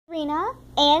Katrina,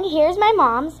 and here's my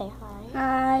mom. Say hi.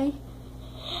 Hi.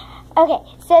 Okay,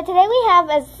 so today we have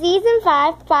a season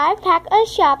 5 5-pack of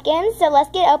Shopkins, so let's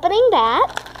get opening that.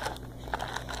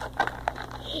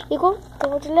 You go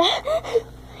to the left.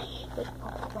 Wait,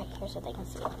 right here so they can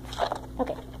see it.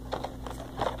 Okay.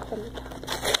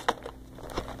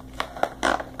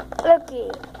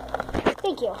 Okay.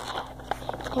 Thank you.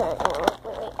 Here,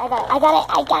 wait. I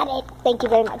got it. Thank you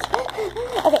very much.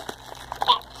 Okay.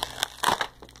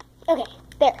 Okay,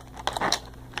 there.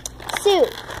 Sue.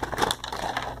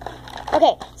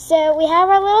 Okay, so we have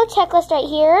our little checklist right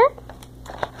here.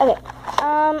 Okay,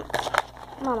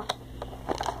 Mama.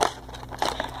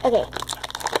 Okay.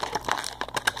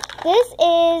 This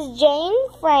is Jane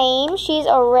Frame. She's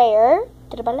a rare.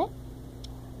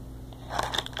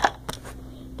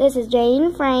 This is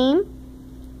Jane Frame.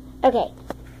 Okay.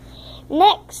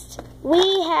 Next, we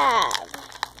have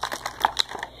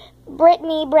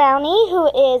Brittany Brownie, who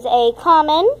is a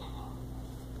common.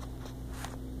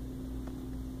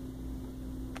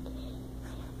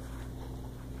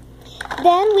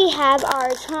 Then we have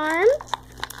our charm,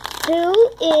 who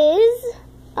is,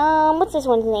 what's this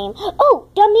one's name? Oh,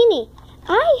 Damimi.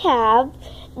 I have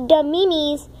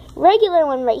Damimi's regular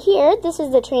one right here. This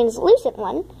is the translucent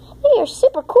one. They are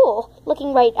super cool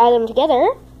looking right at them together.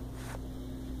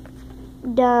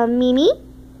 Damimi.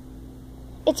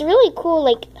 It's really cool,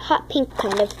 like hot pink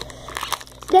kind of.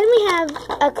 Then we have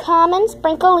a common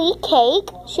sprinkly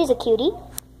cake. She's a cutie.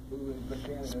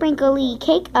 Sprinkly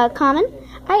cake, common.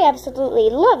 I absolutely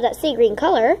love that sea green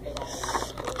color.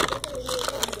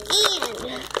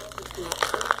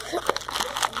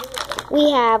 And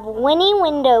we have Winnie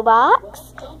Window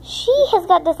Box. She has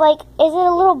got this, like, is it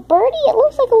a little birdie? It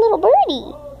looks like a little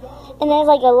birdie. And there's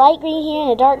like a light green here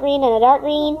and a dark green and a dark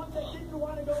green.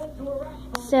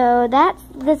 So that's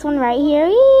this one right here.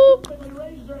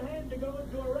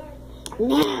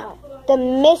 Now, the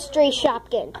mystery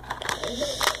Shopkin.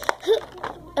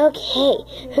 Okay,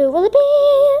 who will it be?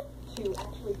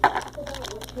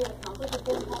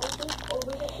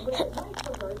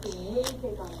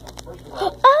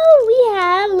 Oh, we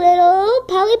have little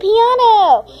Polly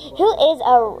Piano, who is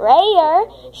a rare.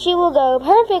 She will go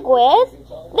perfect with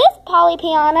this Polly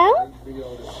Piano.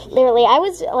 Literally, I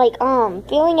was like,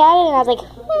 feeling at it, and I was like,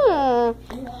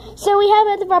 So we have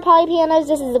both of our Polly Pianos.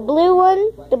 This is the blue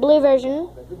one, the blue version.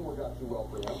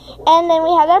 And then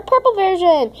we have our purple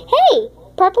version. Hey,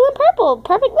 purple and purple,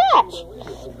 perfect match.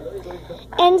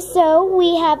 And so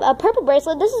we have a purple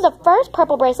bracelet. This is the first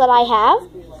purple bracelet I have.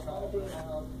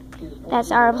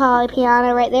 That's our Polly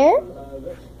Piano right there.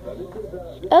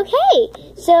 Okay,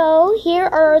 so here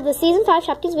are the Season 5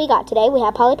 Shopkins we got today. We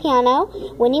have Polly Piano,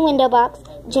 Winnie Window Box,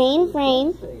 Jane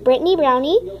Frame, Brittany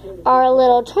Brownie, our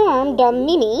little charm,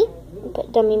 Damimi.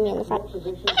 Put Damimi in the front.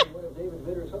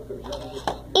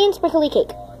 And Sprinkly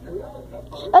Cake.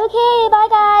 Okay, bye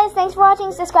guys. Thanks for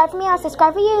watching. Subscribe for me. I'll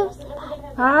subscribe for you.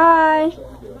 Hi.